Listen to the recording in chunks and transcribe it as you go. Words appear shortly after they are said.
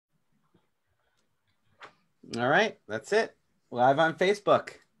All right, that's it. Live on Facebook.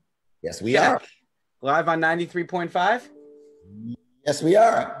 Yes, we Check. are. Live on 93.5. Yes, we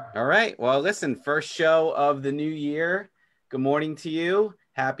are. All right. Well, listen, first show of the new year. Good morning to you.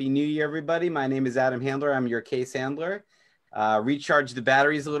 Happy New Year, everybody. My name is Adam Handler. I'm your case handler. Recharged the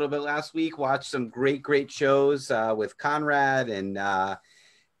batteries a little bit last week. Watched some great shows with Conrad and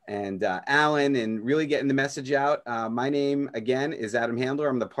Alan, and really getting the message out. My name, again, is Adam Handler.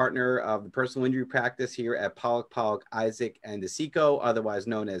 I'm the partner of the personal injury practice here at Pollack, Isaac, and DeSico, otherwise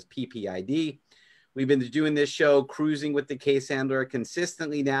known as PPID. We've been doing this show, Cruising with the Case Handler,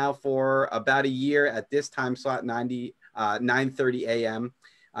 consistently now for about a year at this time slot, 9:30 a.m.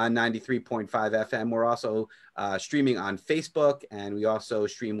 on 93.5 FM. We're also streaming on Facebook, and we also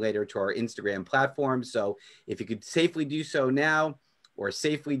stream later to our Instagram platform. So if you could safely do so now, or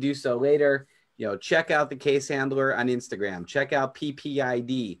safely do so later, check out the Case Handler on Instagram. Check out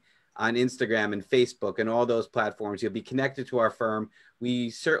PPID on Instagram and Facebook and all those platforms. You'll be connected to our firm. We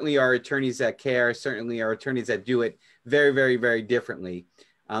certainly are attorneys that care, certainly are attorneys that do it very differently.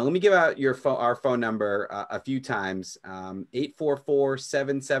 Let me give out our phone number a few times.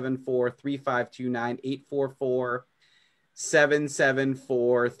 844-774-3529,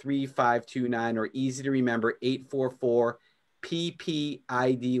 844-774-3529, or easy to remember, 844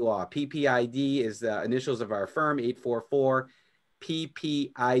 PPID law. PPID is the initials of our firm, 844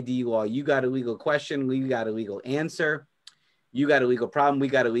 PPID law. You got a legal question, we got a legal answer. You got a legal problem, we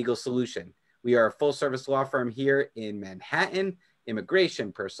got a legal solution. We are a full service law firm here in Manhattan.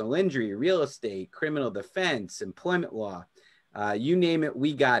 Immigration, personal injury, real estate, criminal defense, employment law, you name it,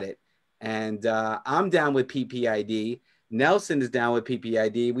 we got it. And I'm down with PPID. Nelson is down with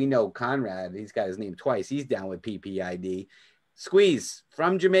PPID. We know Conrad, he's got his name twice. He's down with PPID. Squeeze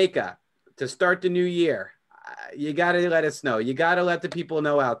from Jamaica to start the new year. You got to let us know. You got to let the people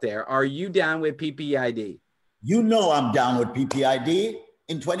know out there. Are you down with PPID? You know I'm down with PPID.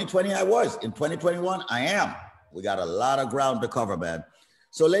 In 2020, I was. In 2021, I am. We got a lot of ground to cover, man.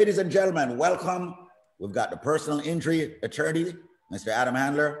 So, ladies and gentlemen, welcome. We've got the personal injury attorney, Mr. Adam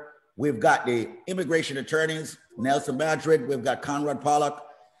Handler. We've got the immigration attorneys, Nelson Madrid. We've got Conrad Pollack.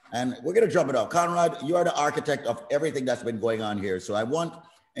 And we're going to jump it off. Conrad, you are the architect of everything that's been going on here. So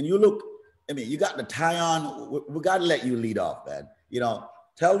you look, you got the tie on. We got to let you lead off, man.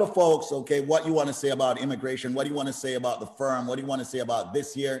 Tell the folks, okay, what you want to say about immigration. What do you want to say about the firm? What do you want to say about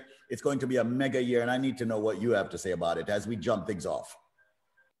this year? It's going to be a mega year, and I need to know what you have to say about it as we jump things off.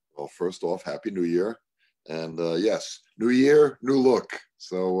 Well, first off, Happy New Year. And yes, new year, new look.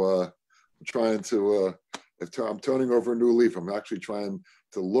 So I'm trying to, I'm turning over a new leaf. I'm actually trying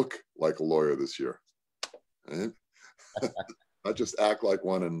to look like a lawyer this year. Right? Not just act like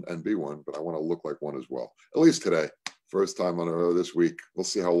one and be one, but I want to look like one as well. At least today. First time on this week. We'll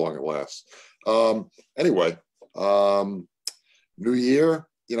see how long it lasts. Anyway, new year,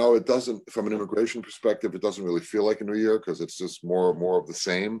 it doesn't, from an immigration perspective, it doesn't really feel like a new year because it's just more of the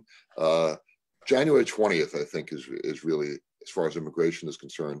same. January 20th, I think, is really, as far as immigration is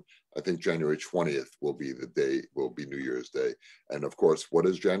concerned, I think January 20th will be New Year's Day. And of course, what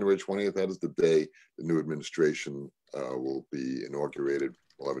is January 20th? That is the day the new administration will be inaugurated.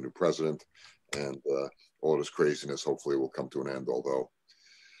 We'll have a new president, and all this craziness hopefully will come to an end, although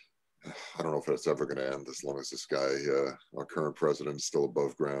I don't know if that's ever going to end as long as this guy, our current president, is still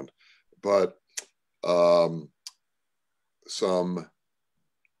above ground. But some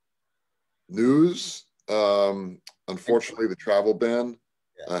news, unfortunately, the travel ban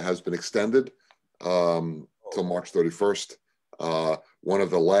has been extended till March 31st. One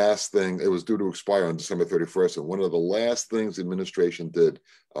of the last things, it was due to expire on December 31st, and one of the last things the administration did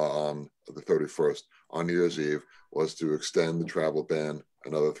on the 31st, on New Year's Eve, was to extend the travel ban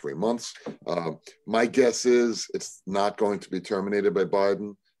another 3 months. My guess is it's not going to be terminated by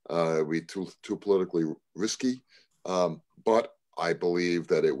Biden. It would be too politically risky, but I believe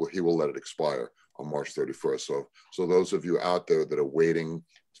that he will let it expire on March 31st. So those of you out there that are waiting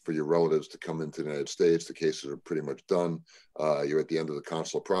for your relatives to come into the United States, the cases are pretty much done. You're at the end of the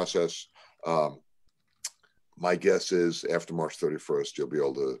consular process. My guess is after March 31st, you'll be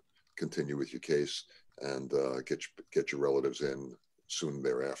able to continue with your case and get your relatives in soon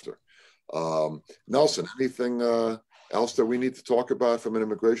thereafter. Nelson, anything else that we need to talk about from an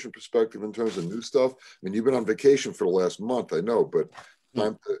immigration perspective in terms of new stuff? I mean, you've been on vacation for the last month, I know, but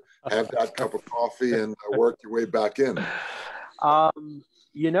time to have that cup of coffee and work your way back in.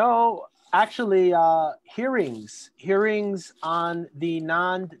 Actually, hearings on the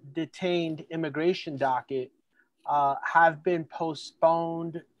non-detained immigration docket have been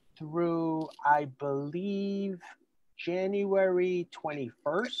postponed through, I believe, January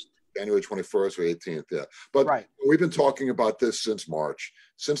 21st. January 21st or 18th, yeah. But Right. we've been talking about this since March,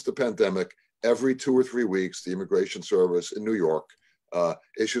 since the pandemic. Every 2 or 3 weeks, the Immigration Service in New York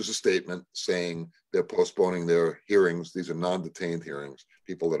issues a statement saying they're postponing their hearings. These are non-detained hearings,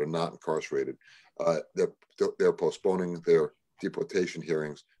 people that are not incarcerated. They're postponing their deportation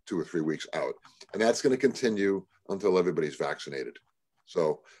hearings 2 or 3 weeks out, and that's going to continue until everybody's vaccinated.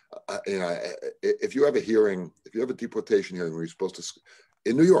 So, if you have a hearing, if you have a deportation hearing where you're supposed to,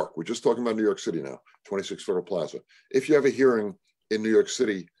 in New York, we're just talking about New York City now, 26 Federal Plaza. If you have a hearing in New York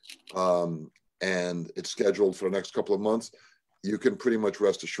City and it's scheduled for the next couple of months, you can pretty much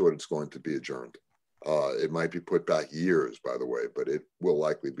rest assured it's going to be adjourned. It might be put back years, by the way, but it will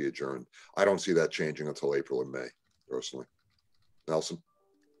likely be adjourned. I don't see that changing until April and May, personally. Nelson?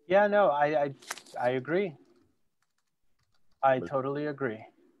 Yeah, no, I agree. I totally agree.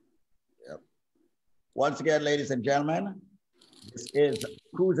 Yep. Once again, ladies and gentlemen, this is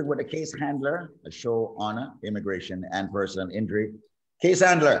Cruising with a Case Handler, a show on immigration and personal injury. Case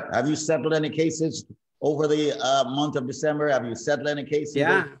handler, have you settled any cases over the month of December? Have you settled any cases?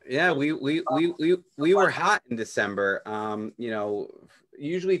 Yeah. We were hot in December.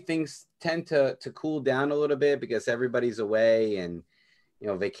 Usually things tend to cool down a little bit because everybody's away and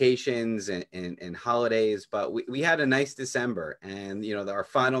vacations and holidays. But we had a nice December, and our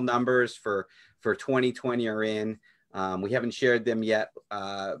final numbers for 2020 are in. We haven't shared them yet,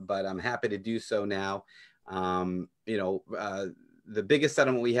 but I'm happy to do so now. The biggest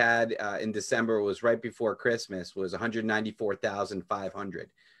settlement we had in December was right before Christmas, was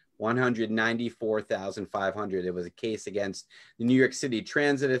 194,500. 194,500. It was a case against the New York City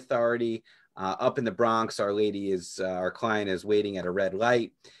Transit Authority up in the Bronx. Our client is waiting at a red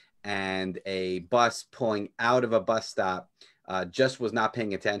light, and a bus pulling out of a bus stop just was not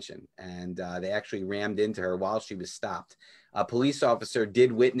paying attention, and they actually rammed into her while she was stopped. A police officer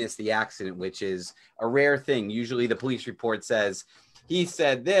did witness the accident, which is a rare thing. Usually the police report says, he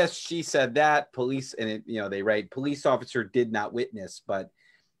said this, she said that, police, and they write police officer did not witness, but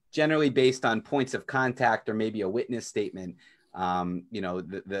generally based on points of contact or maybe a witness statement,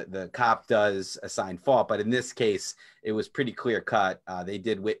 the cop does assign fault. But in this case, it was pretty clear cut. They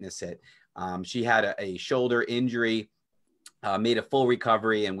did witness it. She had a shoulder injury, made a full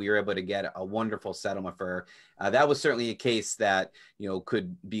recovery, and we were able to get a wonderful settlement for her. That was certainly a case that,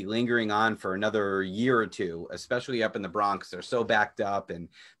 could be lingering on for another year or two, especially up in the Bronx. They're so backed up and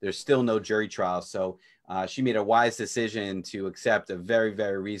there's still no jury trial. So she made a wise decision to accept a very,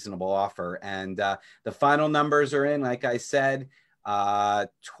 very reasonable offer. And the final numbers are in, like I said,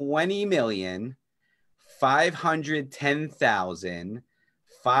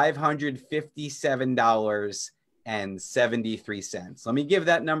 Let me give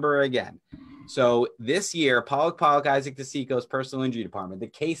that number again. So this year, Pollack, Isaac DeSico's personal injury department, the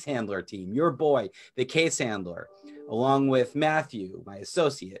case handler team, your boy, the case handler, along with Matthew, my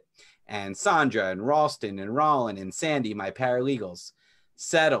associate, and Sandra and Ralston and Rollin and Sandy, my paralegals,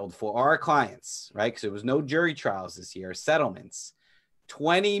 settled for our clients, right? Because there was no jury trials this year, settlements,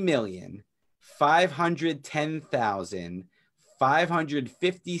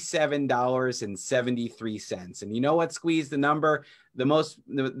 $20,510,557.73. And you know what, Squeeze, the number I'm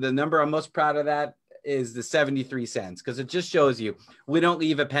most proud of that is the 73 cents, because it just shows you we don't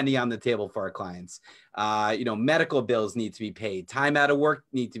leave a penny on the table for our clients. Medical bills need to be paid, time out of work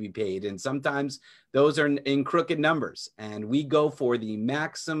need to be paid, and sometimes those are in crooked numbers, and we go for the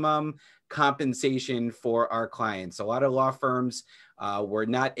maximum compensation for our clients. A lot of law firms were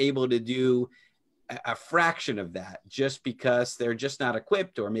not able to do a fraction of that just because they're just not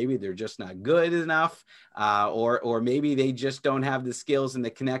equipped, or maybe they're just not good enough, or maybe they just don't have the skills and the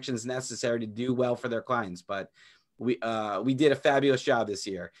connections necessary to do well for their clients. But we did a fabulous job this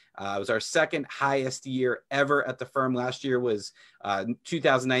year. It was our second highest year ever at the firm. Last year was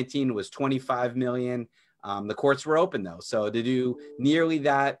 2019 was 25 million. The courts were open though, so to do nearly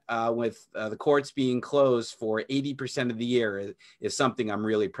that with the courts being closed for 80% of the year is something I'm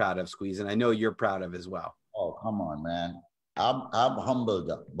really proud of, Squeeze, and I know you're proud of as well. Oh, come on, man. I'm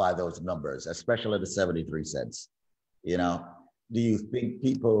humbled by those numbers, especially the 73 cents. Do you think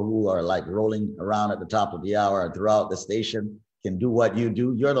people who are like rolling around at the top of the hour and throughout the station can do what you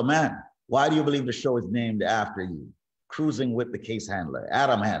do? You're the man. Why do you believe the show is named after you? Cruising with the Case Handler,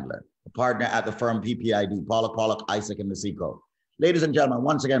 Adam Handler, a partner at the firm PPID, Pollack, Isaac, and DeSico. Ladies and gentlemen,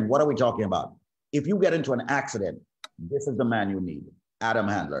 once again, what are we talking about? If you get into an accident, this is the man you need, Adam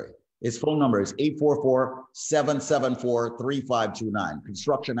Handler. His phone number is 844-774-3529.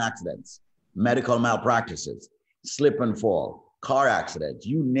 Construction accidents, medical malpractices, slip and fall, car accidents,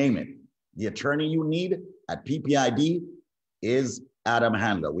 you name it. The attorney you need at PPID is Adam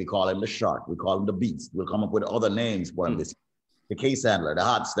Handler. We call him the Shark. We call him the Beast. We'll come up with other names for him this year. The Case Handler, the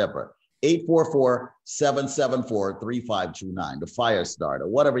Hot Stepper. 844-774-3529, the Fire Starter,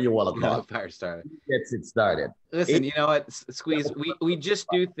 whatever you want to call it. Fire Starter. Gets it started. Listen, you know what, Squeeze, we just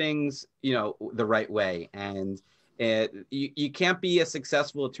do things, you know, the right way. And you can't be a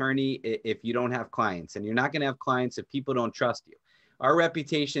successful attorney if you don't have clients, and you're not going to have clients if people don't trust you. Our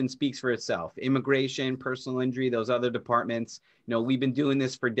reputation speaks for itself. Immigration, personal injury, those other departments, you know, we've been doing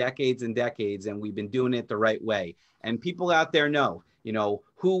this for decades and decades, and we've been doing it the right way. And people out there know, you know,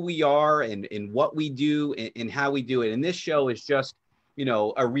 who we are and what we do and how we do it. And this show is just, you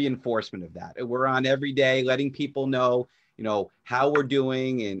know, a reinforcement of that. We're on every day letting people know, you know, how we're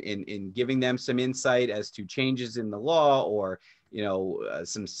doing and giving them some insight as to changes in the law or, you know,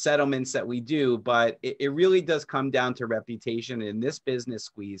 some settlements that we do. But it really does come down to reputation. In this business,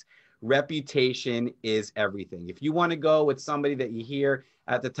 Squeeze, reputation is everything. If you want to go with somebody that you hear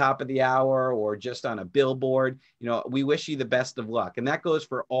at the top of the hour or just on a billboard, you know, we wish you the best of luck. And that goes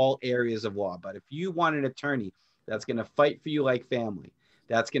for all areas of law. But if you want an attorney that's going to fight for you like family,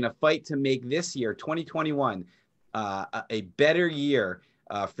 that's going to fight to make this year, 2021, a better year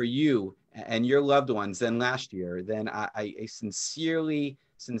for you and your loved ones than last year, then I sincerely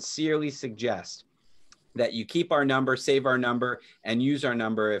suggest that you keep our number, save our number, and use our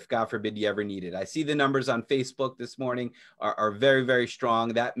number if, God forbid, you ever need it. I see the numbers on Facebook this morning are very, very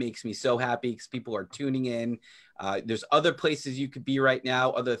strong. That makes me so happy because people are tuning in. There's other places you could be right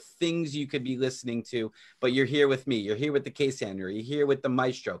now, other things you could be listening to, but you're here with me. You're here with the Case Handler. You're here with the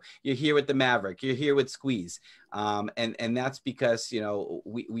Maestro. You're here with the Maverick. You're here with Squeeze. And that's because, you know,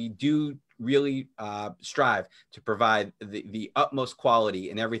 we do really strive to provide the utmost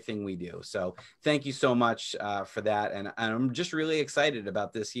quality in everything we do. So thank you so much for that. And I'm just really excited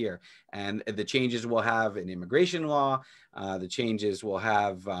about this year and the changes we'll have in immigration law, the changes we'll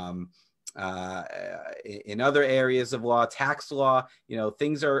have in other areas of law, tax law. You know,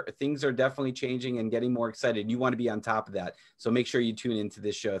 things are definitely changing and getting more excited. You want to be on top of that. So make sure you tune into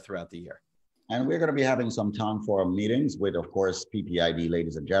this show throughout the year. And we're going to be having some town forum meetings with, of course, PPID,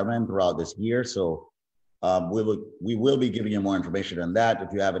 ladies and gentlemen, throughout this year. So we will be giving you more information on that.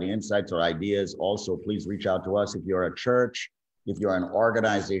 If you have any insights or ideas, also please reach out to us. If you're a church, if you're an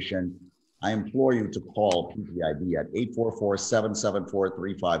organization, I implore you to call PPID at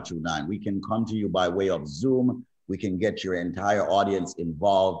 844-774-3529. We can come to you by way of Zoom. We can get your entire audience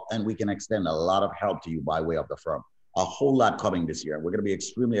involved, and we can extend a lot of help to you by way of the firm. A whole lot coming this year. We're going to be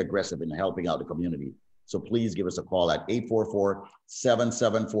extremely aggressive in helping out the community. So please give us a call at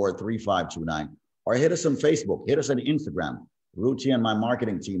 844-774-3529 or hit us on Facebook, hit us on Instagram. Ruchi and my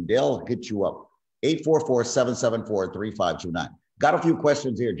marketing team, they'll hit you up. 844-774-3529. Got a few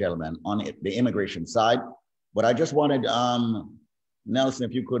questions here, gentlemen, on the immigration side, but I just wanted, Nelson,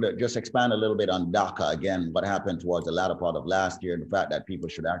 if you could just expand a little bit on DACA again, what happened towards the latter part of last year, and the fact that people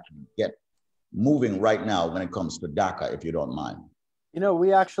should actually get moving right now when it comes to DACA, if you don't mind. You know,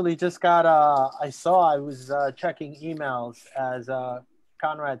 we actually just got, I was checking emails, as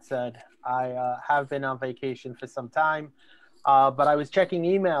Conrad said. I have been on vacation for some time, but I was checking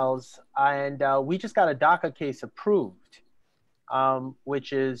emails, and we just got a DACA case approved,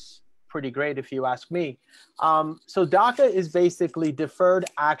 which is pretty great if you ask me. So DACA is basically deferred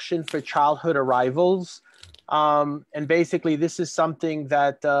action for childhood arrivals. And basically, this is something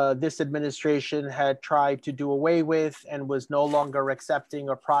that this administration had tried to do away with and was no longer accepting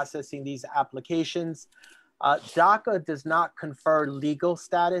or processing these applications. DACA does not confer legal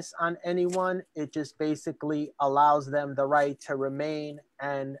status on anyone. It just basically allows them the right to remain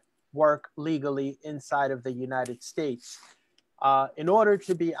and work legally inside of the United States. In order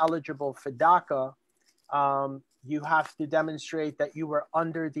to be eligible for DACA, you have to demonstrate that you were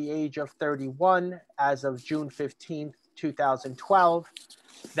under the age of 31 as of June 15th, 2012,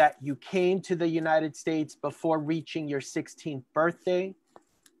 that you came to the United States before reaching your 16th birthday,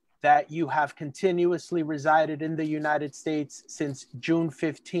 that you have continuously resided in the United States since June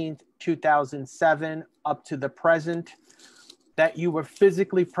 15th, 2007 up to the present, that you were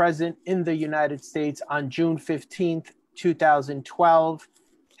physically present in the United States on June 15th, 2012,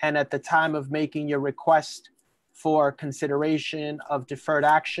 and at the time of making your request for consideration of deferred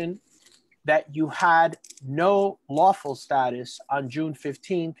action, that you had no lawful status on June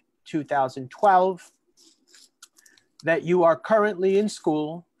 15th, 2012, that you are currently in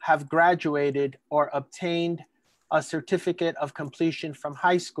school, have graduated or obtained a certificate of completion from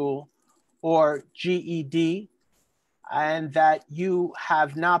high school or GED, and that you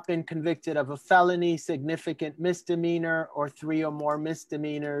have not been convicted of a felony, significant misdemeanor, or 3 or more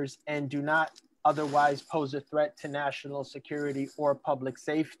misdemeanors, and do not otherwise pose a threat to national security or public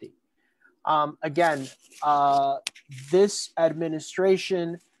safety. Again, this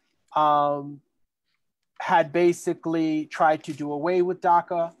administration had basically tried to do away with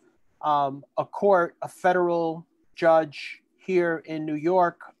DACA. A federal judge here in New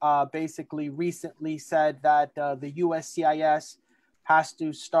York basically recently said that the USCIS has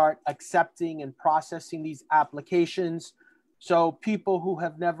to start accepting and processing these applications. So people who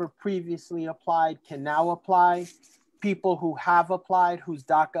have never previously applied can now apply. People who have applied, whose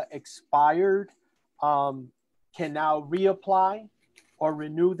DACA expired, can now reapply or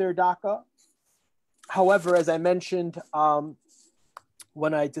renew their DACA. However, as I mentioned,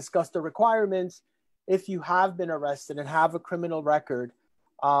 when I discussed the requirements, if you have been arrested and have a criminal record,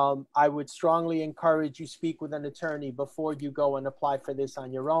 I would strongly encourage you speak with an attorney before you go and apply for this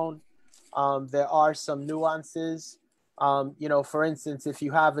on your own. There are some nuances. For instance, if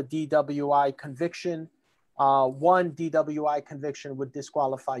you have a DWI conviction, one DWI conviction would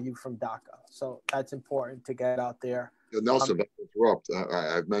disqualify you from DACA. So that's important to get out there. Nelson, to interrupt,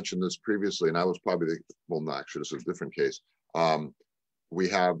 I've mentioned this previously, and I was probably no, actually, this is a different case. We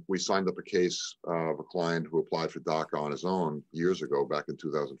signed up a case of a client who applied for DACA on his own years ago, back in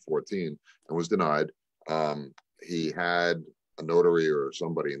 2014, and was denied. He had a notary or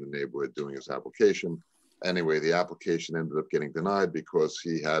somebody in the neighborhood doing his application. Anyway, the application ended up getting denied because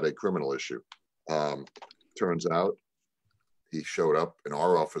he had a criminal issue. Turns out he showed up in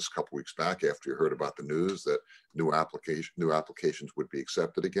our office a couple weeks back after he heard about the news that new applications would be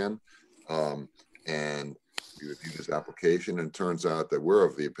accepted again. And we reviewed his application, and it turns out that we're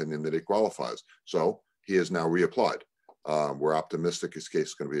of the opinion that he qualifies. So he has now reapplied. We're optimistic his case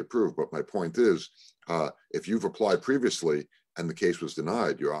is going to be approved. But my point is, if you've applied previously and the case was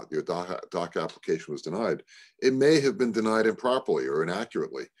denied, your DACA application was denied, it may have been denied improperly or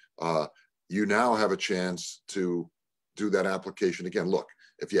inaccurately. You now have a chance to do that application again. Look,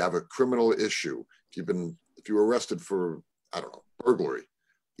 if you have a criminal issue, if you were arrested for, I don't know, burglary,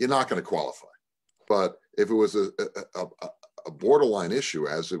 you're not going to qualify. But if it was a borderline issue,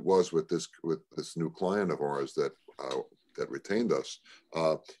 as it was with this new client of ours that retained us,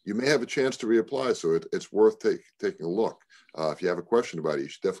 you may have a chance to reapply. So it's worth taking a look. If you have a question about it, you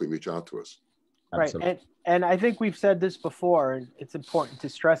should definitely reach out to us. Absolutely. Right, and I think we've said this before, and it's important to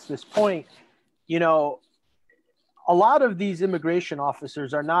stress this point. A lot of these immigration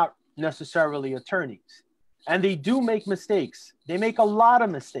officers are not necessarily attorneys, and they do make mistakes. They make a lot of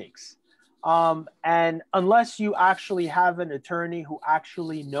mistakes. And unless you actually have an attorney who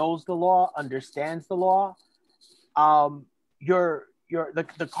actually knows the law, understands the law, the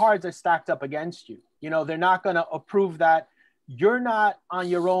cards are stacked up against you. They're not going to approve that. You're not on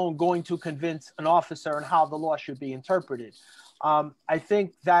your own going to convince an officer on how the law should be interpreted. I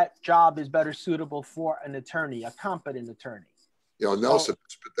think that job is better suitable for an attorney, a competent attorney. Nelson,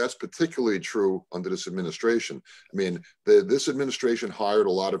 that's particularly true under this administration. I mean, this administration hired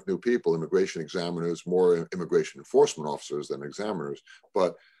a lot of new people, immigration examiners, more immigration enforcement officers than examiners.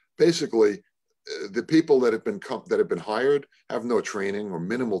 But basically, the people that have been hired have no training or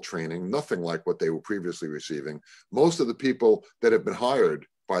minimal training, nothing like what they were previously receiving. Most of the people that have been hired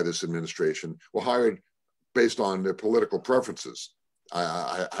by this administration were hired based on their political preferences.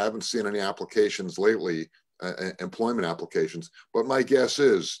 I haven't seen any applications lately, employment applications, but my guess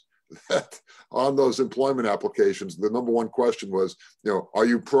is that on those employment applications, the number one question was, are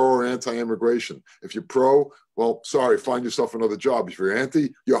you pro or anti-immigration? If you're pro, well, sorry, find yourself another job. If you're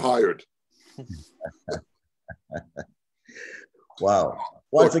anti, you're hired. Wow.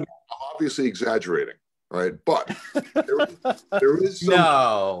 Look, I'm obviously exaggerating, right? But there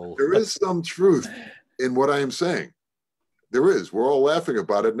is some truth in what I am saying. There is. We're all laughing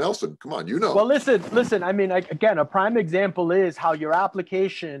about it. Nelson, come on, Well, listen. I mean, again, a prime example is how your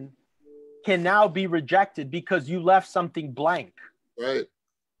application can now be rejected because you left something blank. Right.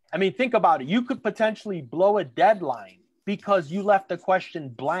 I mean, think about it. You could potentially blow a deadline because you left a question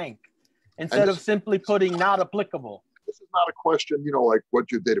blank instead of simply putting not applicable. This is not a question, like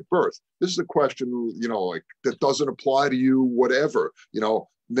what's your date of birth. This is a question, like that doesn't apply to you, whatever.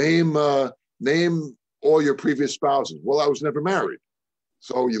 Name all your previous spouses. Well, I was never married.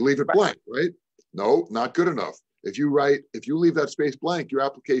 So you leave it blank, right? No, not good enough. If you leave that space blank, your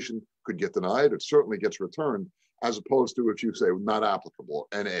application could get denied. It certainly gets returned, as opposed to if you say not applicable,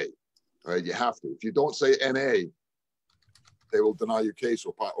 NA, right? You have to. If you don't say NA, they will deny your case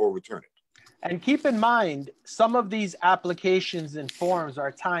or return it. And keep in mind, some of these applications and forms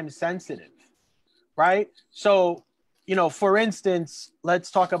are time sensitive, right? So, for instance,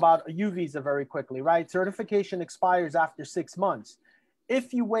 let's talk about a U visa very quickly, right? Certification expires after 6 months.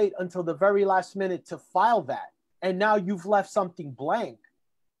 If you wait until the very last minute to file that, and now you've left something blank,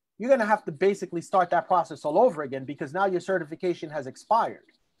 you're going to have to basically start that process all over again, because now your certification has expired.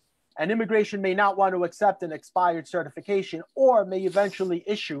 And immigration may not want to accept an expired certification, or may eventually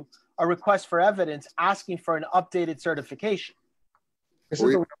issue a request for evidence asking for an updated certification. This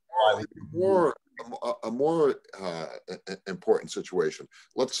is a more important situation.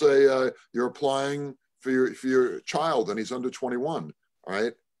 Let's say you're applying for your child and he's under 21, all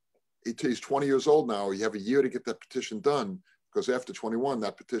right? He's 20 years old now. You have a year to get that petition done, because after 21,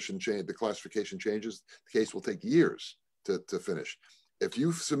 that petition change, the classification changes. The case will take years to finish. If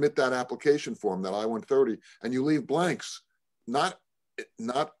you submit that application form, that I-130, and you leave blanks, not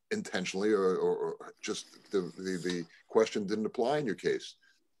intentionally or just the question didn't apply in your case,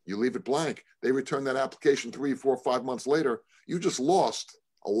 you leave it blank, they return that application 3, 4, 5 months later, you just lost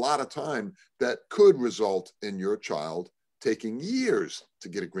a lot of time that could result in your child taking years to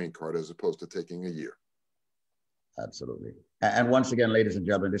get a green card as opposed to taking a year. Absolutely. And once again, ladies and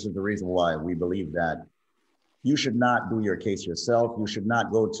gentlemen, this is the reason why we believe that you should not do your case yourself. You should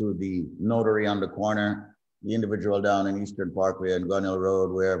not go to the notary on the corner, the individual down in Eastern Parkway and Gun Hill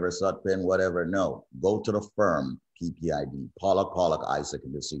Road, wherever, Sutphin, whatever. No, go to the firm, PPID, Pollack, Isaac,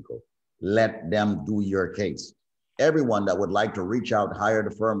 and DeSico. Let them do your case. Everyone that would like to reach out, hire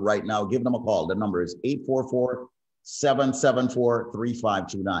the firm right now, give them a call. The number is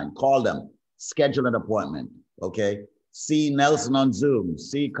 844-774-3529. Call them, schedule an appointment, okay? See Nelson on Zoom,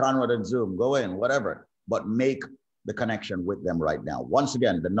 see Conrad on Zoom, go in, whatever, but make the connection with them right now. Once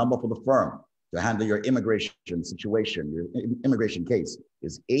again, the number for the firm to handle your immigration situation, your immigration case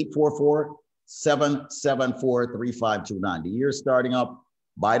is 844-774-3529. The year's starting up.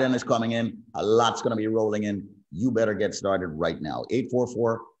 Biden is coming in. A lot's going to be rolling in. You better get started right now.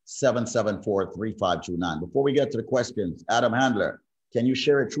 844-774-3529. Before we get to the questions, Adam Handler, can you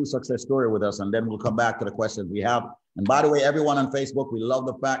share a true success story with us? And then we'll come back to the questions we have. And by the way, everyone on Facebook, we love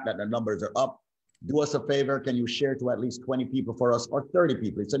the fact that the numbers are up. Do us a favor. Can you share to at least 20 people for us, or 30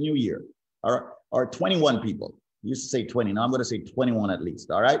 people? It's a new year. Or 21 people. You used to say 20. Now I'm going to say 21 at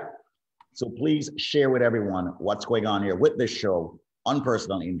least. All right. So please share with everyone what's going on here with this show on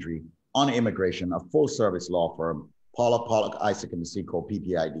personal injury, on immigration, a full service law firm, Pollack, Isaac, and DeSico,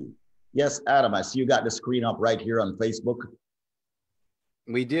 PPID. Yes, Adam, I see you got the screen up right here on Facebook.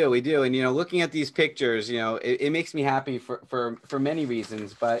 We do. And, looking at these pictures, it makes me happy for many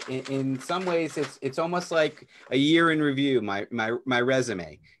reasons, but in some ways it's almost like a year in review, my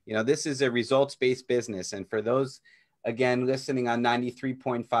resume. This is a results-based business. And for those, again, listening on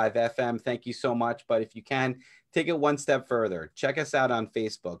 93.5 FM, thank you so much. But if you can, take it one step further. Check us out on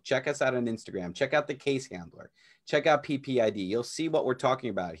Facebook. Check us out on Instagram. Check out the Case Handler. Check out PPID. You'll see what we're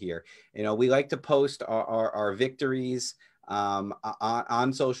talking about here. We like to post our victories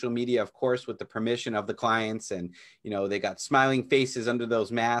on social media, of course, with the permission of the clients. And, they got smiling faces under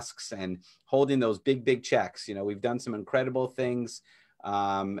those masks and holding those big checks. We've done some incredible things.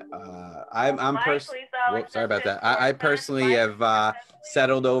 I'm personally, sorry about that. I personally have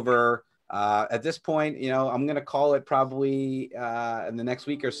settled over, at this point, I'm going to call it probably in the next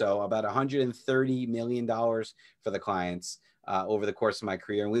week or so, about $130 million for the clients over the course of my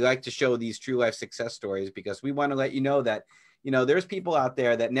career. And we like to show these true life success stories because we want to let you know that, there's people out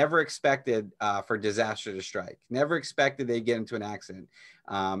there that never expected for disaster to strike, never expected they'd get into an accident.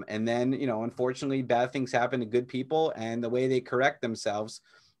 And then, unfortunately, bad things happen to good people. And the way they correct themselves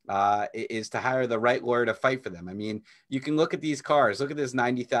is to hire the right lawyer to fight for them. I mean, you can look at these cars. Look at this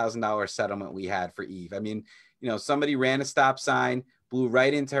 $90,000 settlement we had for Eve. I mean, somebody ran a stop sign, blew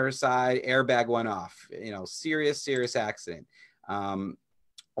right into her side, airbag went off, serious accident.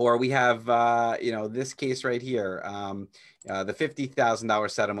 Or we have, this case right here, the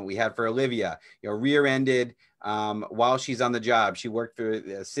 $50,000 settlement we had for Olivia, rear-ended while she's on the job. She worked for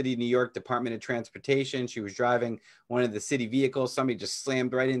the City of New York Department of Transportation. She was driving one of the city vehicles. Somebody just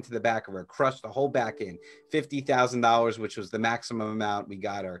slammed right into the back of her, crushed the whole back in. $50,000, which was the maximum amount we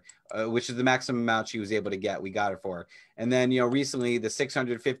got her, which is the maximum amount she was able to get. We got her for. And then, recently the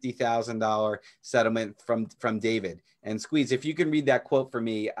 $650,000 settlement from David. And Squeeze, if you can read that quote for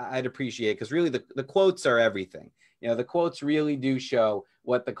me, I'd appreciate it, because really the quotes are everything. The quotes really do show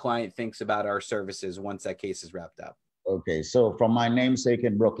what the client thinks about our services once that case is wrapped up. Okay, so from my namesake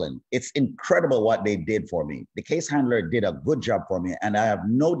in Brooklyn, it's incredible what they did for me. The case handler did a good job for me, and I have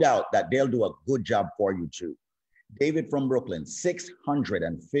no doubt that they'll do a good job for you too. David from Brooklyn,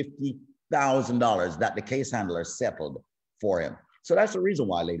 $650,000 that the case handler settled for him. So that's the reason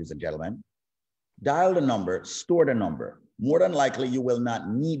why, ladies and gentlemen, dial the number, store the number. More than likely, you will not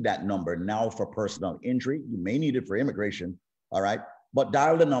need that number now for personal injury. You may need it for immigration, all right? but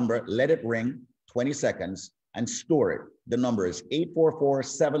dial the number, let it ring 20 seconds and store it. The number is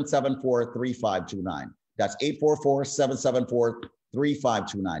 844-774-3529. That's 844-774-3529.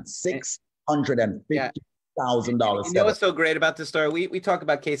 $650,000. You know what's so great about this story? We talk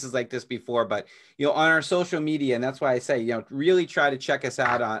about cases like this before, but on our social media, and that's why I say, really try to check us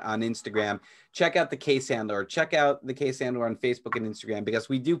out on Instagram. Check out the case handler. Check out the case handler on Facebook and Instagram, because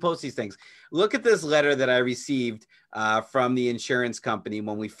we do post these things. Look at this letter that I received from the insurance company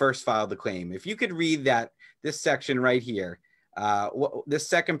when we first filed the claim. If you could read this section right here, this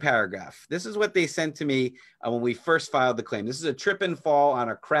second paragraph. This is what they sent to me when we first filed the claim. This is a trip and fall on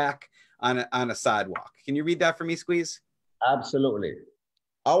a crack on a sidewalk. Can you read that for me, Squeeze? Absolutely.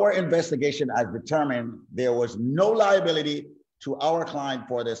 Our investigation has determined there was no liability to our client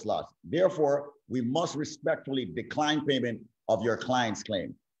for this loss. Therefore, we must respectfully decline payment of your client's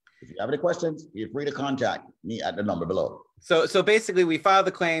claim. If you have any questions, feel free to contact me at the number below. So basically, we file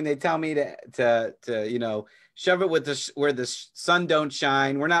the claim. They tell me to shove it where the sun don't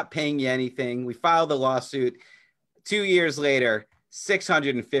shine. We're not paying you anything. We filed the lawsuit. 2 years later,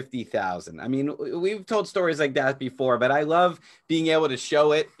 $650,000. I mean, we've told stories like that before, but I love being able to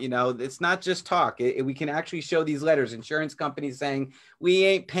show it. It's not just talk. We can actually show these letters. Insurance companies saying, we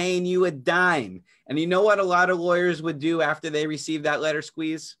ain't paying you a dime. And you know what a lot of lawyers would do after they receive that letter,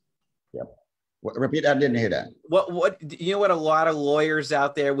 Squeeze? Yep. Repeat that. I didn't hear that. What you know what a lot of lawyers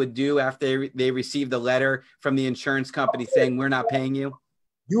out there would do after they received a letter from the insurance company saying, we're not paying you?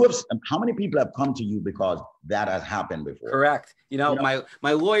 How many people have come to you because that has happened before? Correct. My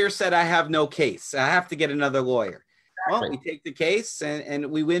lawyer said I have no case. I have to get another lawyer. Well, we take the case and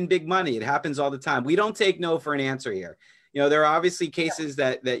we win big money. It happens all the time. We don't take no for an answer here. There are obviously cases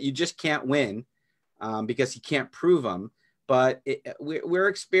that you just can't win because you can't prove them. But we're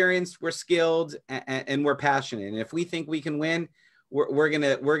experienced, we're skilled, and we're passionate. And if we think we can win, we're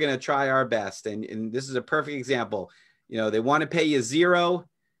gonna try our best. And this is a perfect example. They want to pay you zero.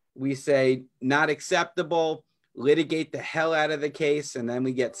 We say not acceptable, litigate the hell out of the case, and then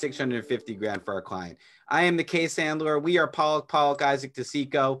we get $650,000 for our client. I am the case handler. We are Pollack, Isaac,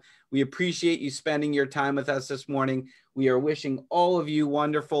 DeSico. We appreciate you spending your time with us this morning. We are wishing all of you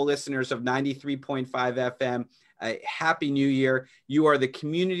wonderful listeners of 93.5 FM a happy new year. You are the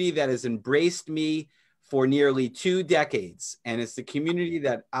community that has embraced me for nearly 2 decades. And it's the community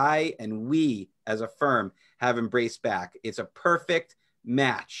that I and we as a firm have embraced back. It's a perfect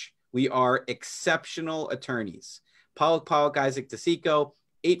match. We are exceptional attorneys. Pollack, Isaac, DeSico,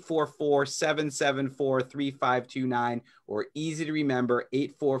 844-774-3529, or easy to remember,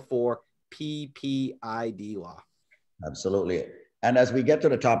 844-PPID law. Absolutely. And as we get to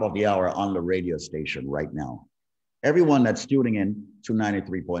the top of the hour on the radio station right now, everyone that's tuning in to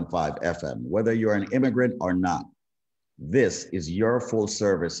 93.5 FM, whether you're an immigrant or not, this is your full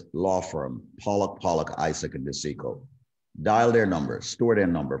service law firm, Pollack, Isaac, and DeSico. Dial their number, store their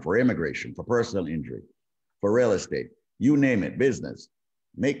number for immigration, for personal injury, for real estate, you name it, business.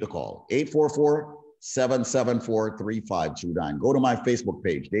 Make the call, 844-774-3529. Go to my Facebook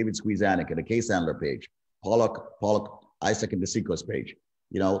page, David Squeeze Annakie, the case handler page, Pollack, Isaac, and DeSico's page.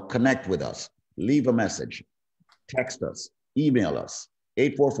 Connect with us, leave a message, text us, email us,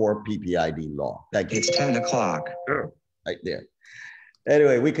 844-PPID-LAW. Thank you. It's 10 o'clock. Right there.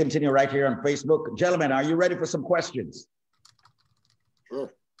 Anyway, we continue right here on Facebook. Gentlemen, are you ready for some questions? Sure.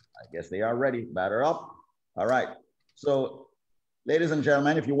 I guess they are ready. Batter up. All right. So, ladies and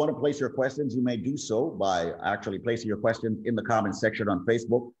gentlemen, if you want to place your questions, you may do so by actually placing your questions in the comment section on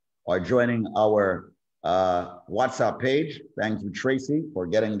Facebook or joining our WhatsApp page. Thank you, Tracy, for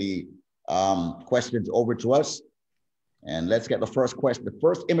getting the questions over to us. And let's get the first question, the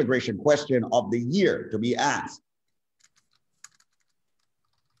first immigration question of the year to be asked.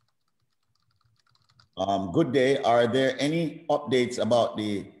 Good day. Are there any updates about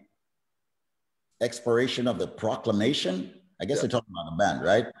the expiration of the proclamation? I guess they're talking about the ban,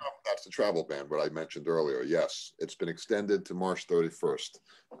 right? That's the travel ban, what I mentioned earlier. Yes, it's been extended to March 31st.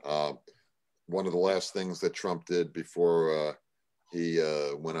 One of the last things that Trump did before he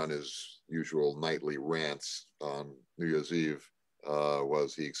went on his usual nightly rants on New Year's Eve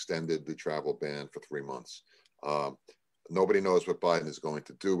was he extended the travel ban for 3 months. Nobody knows what Biden is going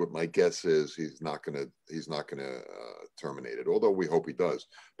to do, but my guess is he's not going to terminate it. Although we hope he does.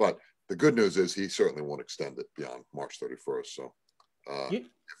 But the good news is he certainly won't extend it beyond March 31st. So if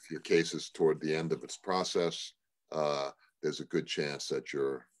your case is toward the end of its process, there's a good chance that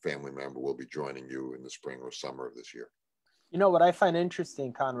your family member will be joining you in the spring or summer of this year. What I find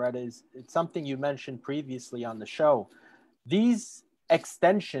interesting, Conrad, is it's something you mentioned previously on the show. These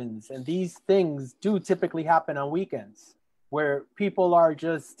extensions and these things do typically happen on weekends. where people are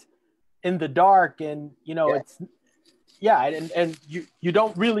just in the dark, and and you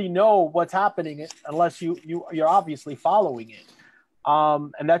don't really know what's happening unless you're obviously following it.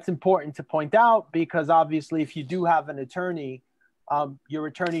 And that's important to point out, because obviously if you do have an attorney, your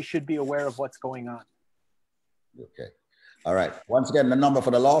attorney should be aware of what's going on. Okay. All right. Once again, the number for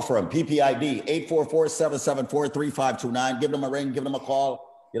the law firm, PPID, 844-774-3529. Give them a ring, give them a call.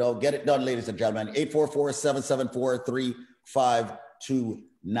 Get it done, ladies and gentlemen.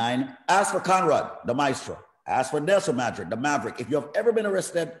 844-774-3529. Ask for Conrad, the maestro. Ask for Nelson Madrid, the maverick. If you have ever been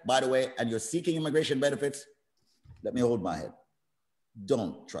arrested, by the way, and you're seeking immigration benefits, let me hold my head.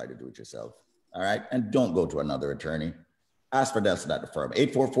 Don't try to do it yourself. All right. And don't go to another attorney. Ask for Nelson at the firm,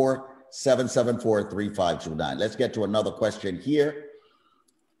 844-774-3529. Let's get to another question here.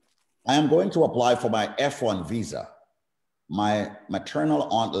 I am going to apply for my F1 visa. My maternal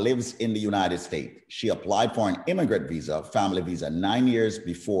aunt lives in the United States. She applied for an immigrant visa, family visa, 9 years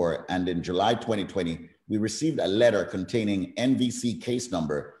before. And in July 2020, we received a letter containing NVC case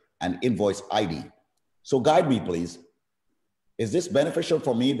number and invoice ID. So guide me, please. Is this beneficial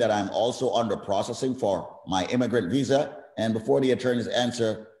for me that I'm also under processing for my immigrant visa? And before the attorneys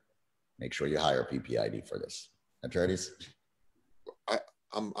answer, make sure you hire PPID for this. Attorneys?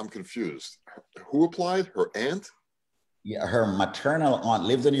 I'm confused. Who applied? Her aunt? Yeah, her maternal aunt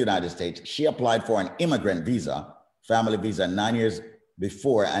lives in the United States. She applied for an immigrant visa, family visa, 9 years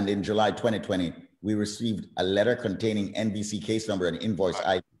before. And in July 2020, we received a letter containing NVC case number and invoice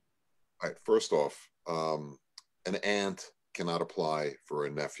ID. All right. First off, an aunt cannot apply for a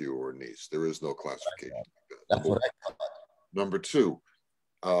nephew or a niece. There is no classification. That's what I thought. Number two,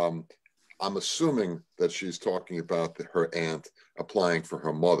 I'm assuming that she's talking about her aunt applying for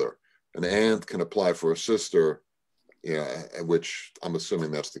her mother. An aunt can apply for a sister, which I'm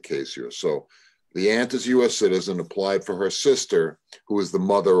assuming that's the case here. So the aunt is a U.S. citizen, applied for her sister, who is the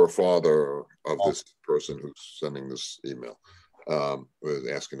mother or father of this person who's sending this email,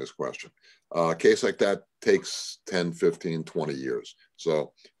 asking this question. A case like that takes 10, 15, 20 years.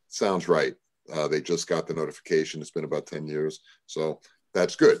 So sounds right. They just got the notification. It's been about 10 years. So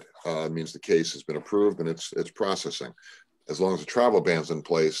that's good. It means the case has been approved and it's processing. As long as the travel ban's in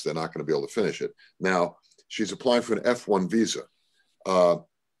place, they're not going to be able to finish it. Now, she's applying for an F1 visa. An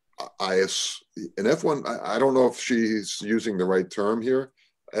F1, I don't know if she's using the right term here.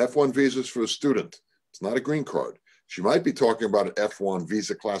 F1 visa is for a student. It's not a green card. She might be talking about an F1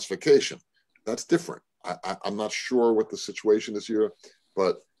 visa classification. That's different. I'm not sure what the situation is here,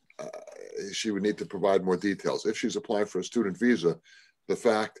 but she would need to provide more details. If she's applying for a student visa, the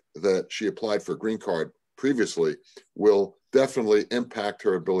fact that she applied for a green card previously will definitely impact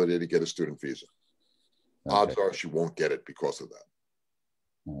her ability to get a student visa. Okay. Odds are she won't get it because of that.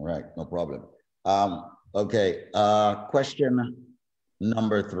 All right, no problem. Okay, question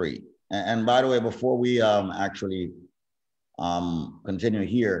number 3. And by the way, before we actually continue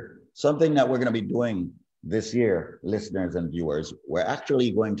here, something that we're going to be doing this year, listeners and viewers, we're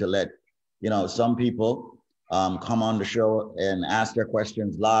actually going to let, some people come on the show and ask their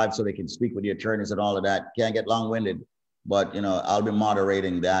questions live so they can speak with the attorneys and all of that. Can't get long-winded, but, I'll be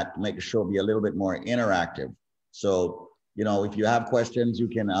moderating that to make the show be a little bit more interactive. So, if you have questions, you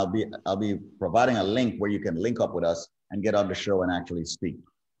can, I'll be providing a link where you can link up with us and get on the show and actually speak.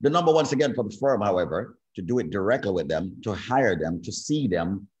 The number, once again, for the firm, however, to do it directly with them, to hire them, to see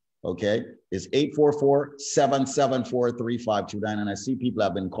them, okay, is 844-774-3529. And I see people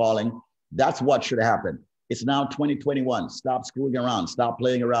have been calling. That's what should happen. It's now 2021. Stop screwing around. Stop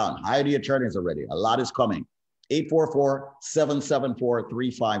playing around. Hire the attorneys already. A lot is coming.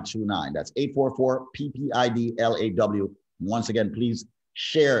 844-774-3529. That's 844-PPID-LAW. Once again, please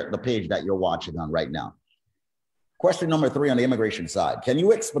share the page that you're watching on right now. Question number 3 on the immigration side. Can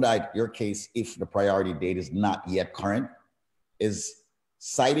you expedite your case if the priority date is not yet current? Is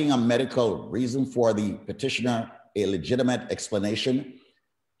citing a medical reason for the petitioner a legitimate explanation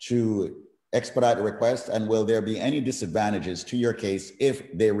to expedite the request? And will there be any disadvantages to your case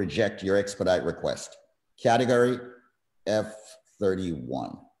if they reject your expedite request? Category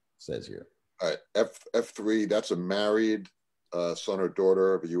F31 says here. All right, F3, that's a married son or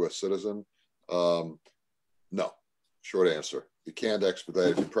daughter of a U.S. citizen. No, short answer. You can't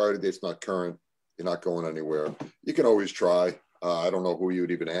expedite. If your priority date's not current, you're not going anywhere. You can always try. I don't know who you would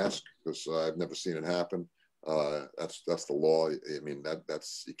even ask because I've never seen it happen. That's the law. I mean,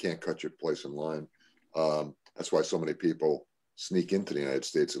 that's you can't cut your place in line. That's why so many people sneak into the United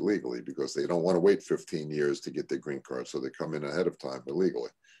States illegally, because they don't want to wait 15 years to get their green card, so they come in ahead of time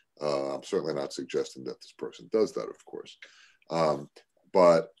illegally. I'm certainly not suggesting that this person does that, of course.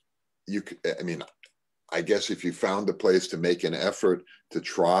 But you could, I mean, I guess if you found a place to make an effort to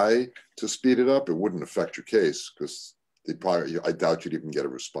try to speed it up, it wouldn't affect your case because I doubt you'd even get a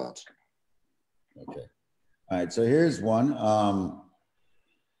response. Okay. All right. So here's one.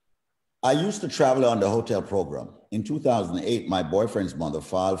 I used to travel on the hotel program. In 2008, my boyfriend's mother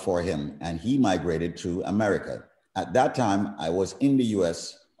filed for him and he migrated to America. At that time, I was in the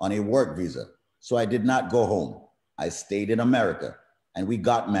US on a work visa, so I did not go home. I stayed in America and we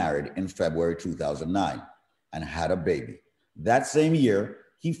got married in February 2009 and had a baby. That same year,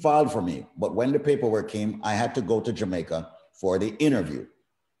 he filed for me, but when the paperwork came, I had to go to Jamaica for the interview.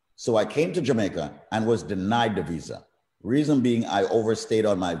 So I came to Jamaica and was denied the visa. Reason being, I overstayed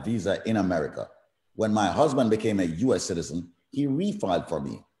on my visa in America. When my husband became a US citizen, he refiled for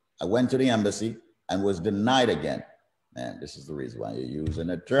me. I went to the embassy and was denied again. Man, this is the reason why you use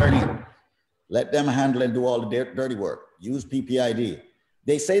an attorney. Let them handle and do all the dirty work. Use PPID.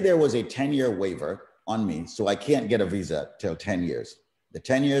 They say there was a 10-year waiver on me, so I can't get a visa till 10 years. The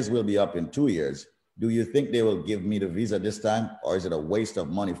 10 years will be up in 2 years. Do you think they will give me the visa this time, or is it a waste of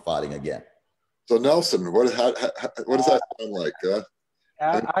money filing again? So Nelson, what does that sound like?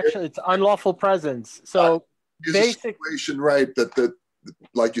 Actually, it's unlawful presence. So basic situation, right? That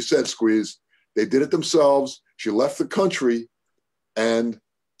like you said, Squeeze, they did it themselves. She left the country, and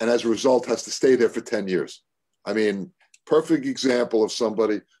as a result has to stay there for 10 years. I mean, perfect example of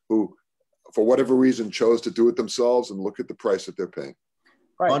somebody who, for whatever reason, chose to do it themselves, and look at the price that they're paying.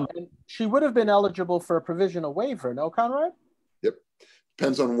 Right. And she would have been eligible for a provisional waiver, no, Conrad? Yep.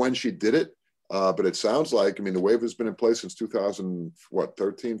 Depends on when she did it. But it sounds like, I mean, the waiver's been in place since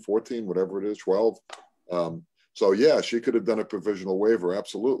 2013, 14, whatever it is, 12. So yeah, she could have done a provisional waiver,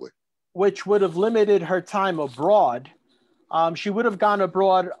 absolutely. Which would have limited her time abroad. She would have gone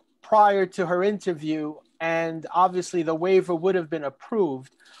abroad prior to her interview, and obviously the waiver would have been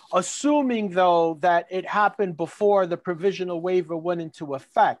approved, assuming though that it happened before the provisional waiver went into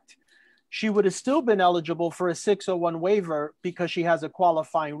effect. She would have still been eligible for a 601 waiver because she has a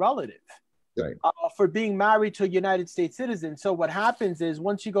qualifying relative. Right. For being married to a United States citizen. So what happens is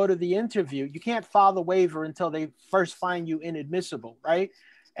once you go to the interview, you can't file the waiver until they first find you inadmissible, right?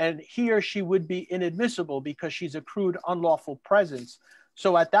 And he or she would be inadmissible because she's accrued unlawful presence.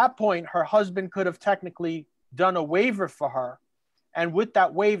 So at that point, her husband could have technically done a waiver for her. And with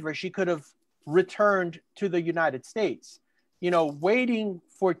that waiver, she could have returned to the United States. You know, waiting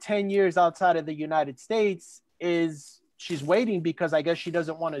for 10 years outside of the United States she's waiting because I guess she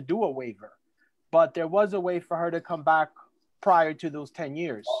doesn't want to do a waiver. But there was a way for her to come back prior to those 10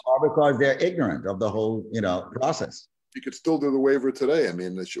 years. Or because they're ignorant of the whole, process. She could still do the waiver today. I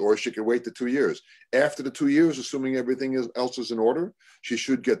mean, or she could wait the 2 years. After the 2 years, assuming everything else is in order, she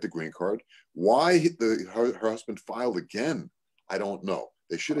should get the green card. Why her husband filed again, I don't know.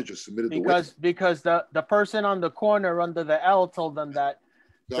 They should have just submitted the waiver. Because the person on the corner under the L told them that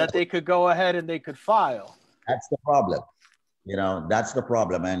they could go ahead and they could file. That's the problem. That's the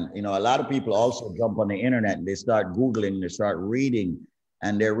problem. And, a lot of people also jump on the internet and they start Googling, they start reading,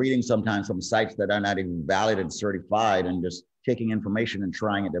 and they're reading sometimes from sites that are not even valid and certified and just taking information and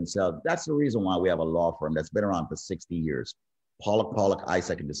trying it themselves. That's the reason why we have a law firm that's been around for 60 years. Pollack,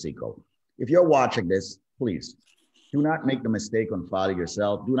 Isaac, and DeSico. If you're watching this, please do not make the mistake on filing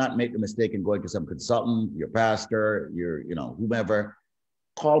yourself. Do not make the mistake in going to some consultant, your pastor, your, whomever.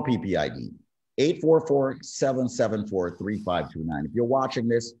 Call PPID. 844-774-3529. If you're watching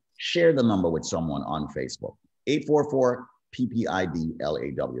this, share the number with someone on Facebook.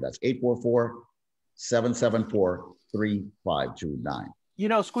 844-PPID-LAW. That's 844-774-3529.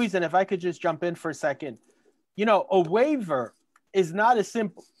 Squeezin', if I could just jump in for a second. A waiver is not as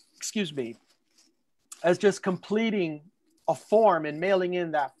simple, as just completing a form and mailing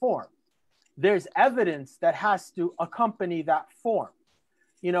in that form. There's evidence that has to accompany that form.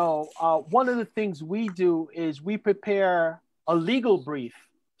 One of the things we do is we prepare a legal brief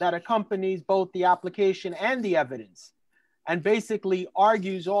that accompanies both the application and the evidence, and basically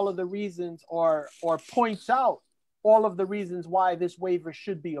argues all of the reasons or points out all of the reasons why this waiver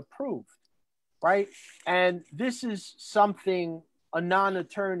should be approved, right? And this is something a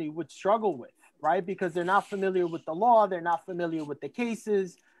non-attorney would struggle with, right? Because they're not familiar with the law, they're not familiar with the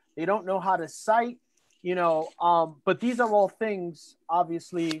cases, they don't know how to cite. But these are all things,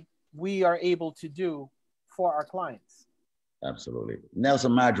 obviously, we are able to do for our clients. Absolutely.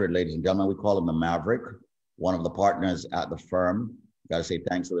 Nelson Madrid, ladies and gentlemen, we call him the Maverick, one of the partners at the firm. Got to say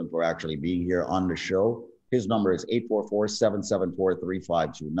thanks to him for actually being here on the show. His number is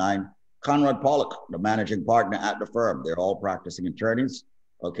 844-774-3529. Conrad Pollack, the managing partner at the firm. They're all practicing attorneys.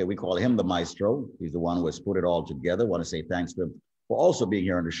 Okay, we call him the maestro. He's the one who has put it all together. Want to say thanks to him for also being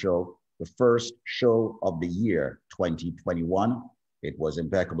here on the show. the first show of the year 2021. It was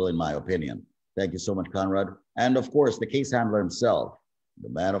impeccable in my opinion. Thank you so much, Conrad. And of course, the case handler himself, the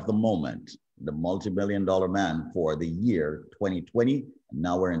man of the moment, the multi-million-dollar man for the year 2020. And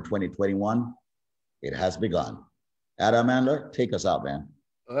now we're in 2021. It has begun. Adam Handler, take us out, man.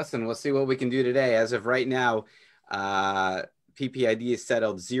 Listen, we'll see what we can do today. As of right now, PPID has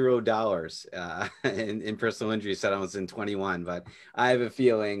settled $0 in personal injury settlements in 21, but I have a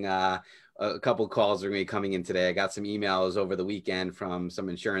feeling a couple calls are going to be coming in today. I got some emails over the weekend from some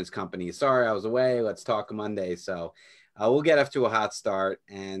insurance companies. Sorry, I was away. Let's talk Monday. So we'll get off to a hot start,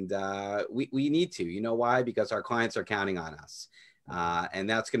 and we need to. You know why? Because our clients are counting on us, and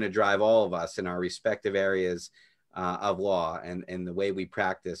that's going to drive all of us in our respective areas of law and the way we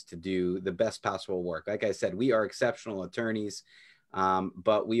practice to do the best possible work. Like I said, we are exceptional attorneys,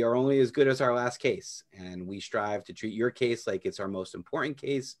 but we are only as good as our last case, and we strive to treat your case like it's our most important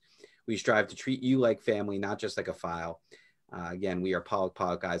case. We strive to treat you like family, not just like a file. Again, we are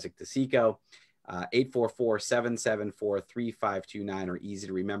Pollack, Isaac, DeSico. 844-774-3529 are easy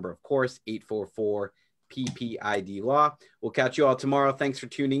to remember, of course, 844 PPID Law. We'll catch you all tomorrow. Thanks for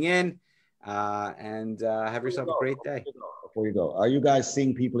tuning in, and have yourself a great day. Before you go, are you guys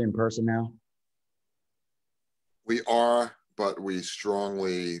seeing people in person now? We are, but we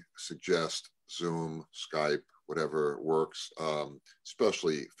strongly suggest Zoom, Skype, whatever works,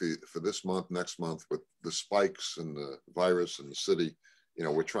 especially for this month, next month, with the spikes and the virus in the city. You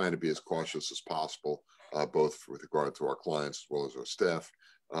know, we're trying to be as cautious as possible, both with regard to our clients as well as our staff.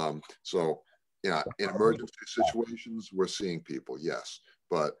 So, yeah, in emergency situations, we're seeing people, yes,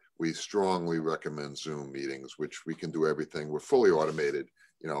 but we strongly recommend Zoom meetings, which we can do everything. We're fully automated.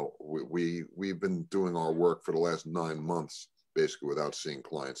 You know, we've been doing our work for the last 9 months, basically without seeing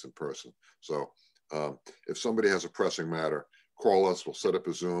clients in person. So if somebody has a pressing matter, call us, we'll set up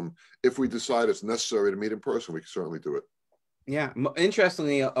a Zoom. If we decide it's necessary to meet in person, we can certainly do it. Yeah,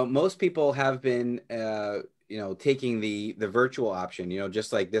 interestingly, most people have been, taking the virtual option,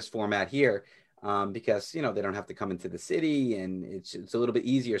 just like this format here, because, they don't have to come into the city, and it's a little bit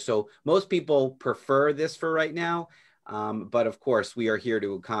easier. So most people prefer this for right now. But of course, we are here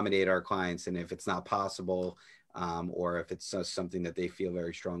to accommodate our clients. And if it's not possible, or if it's something that they feel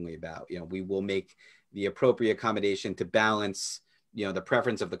very strongly about, we will make the appropriate accommodation to balance, the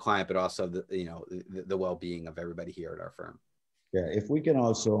preference of the client, but also the well-being of everybody here at our firm. Yeah, if we can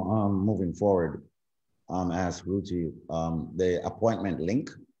also, moving forward, ask Ruti, the appointment link,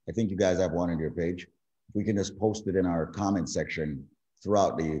 I think you guys have one on your page. If we can just post it in our comment section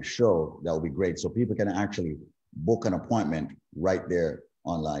throughout the show, that would be great. So people can actually book an appointment right there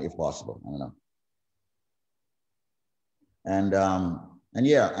online, if possible. I don't know.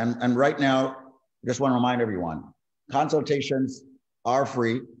 And right now, I just want to remind everyone, consultations are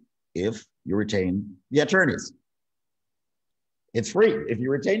free if you retain the attorneys. It's free. If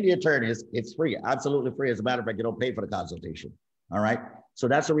you retain the attorneys, it's free, absolutely free. As a matter of fact, you don't pay for the consultation. All right. So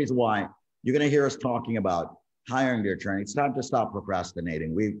that's the reason why you're going to hear us talking about hiring the attorney. It's time to stop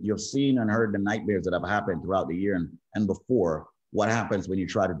procrastinating. You've seen and heard the nightmares that have happened throughout the year and before, what happens when you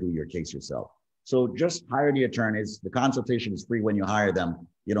try to do your case yourself. So just hire the attorneys. The consultation is free when you hire them.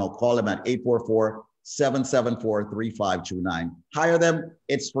 Call them at 844-774-3529. Hire them.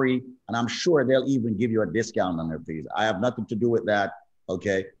 It's free. And I'm sure they'll even give you a discount on their fees. I have nothing to do with that.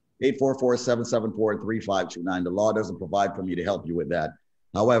 Okay. 844-774-3529. The law doesn't provide for me to help you with that.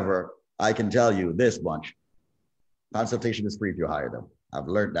 However, I can tell you this much. Consultation is free if you hire them. I've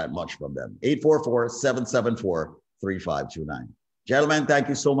learned that much from them. 844-774-3529. Gentlemen, thank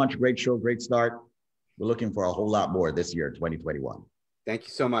you so much. Great show, great start. We're looking for a whole lot more this year, 2021. Thank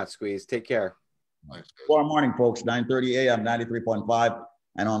you so much, Squeeze. Take care. Tomorrow morning, folks, 9:30 a.m., 93.5,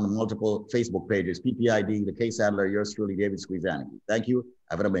 and on the multiple Facebook pages, PPID, The Case Handler, yours truly, David Squeeze Annakie. Thank you.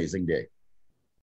 Have an amazing day.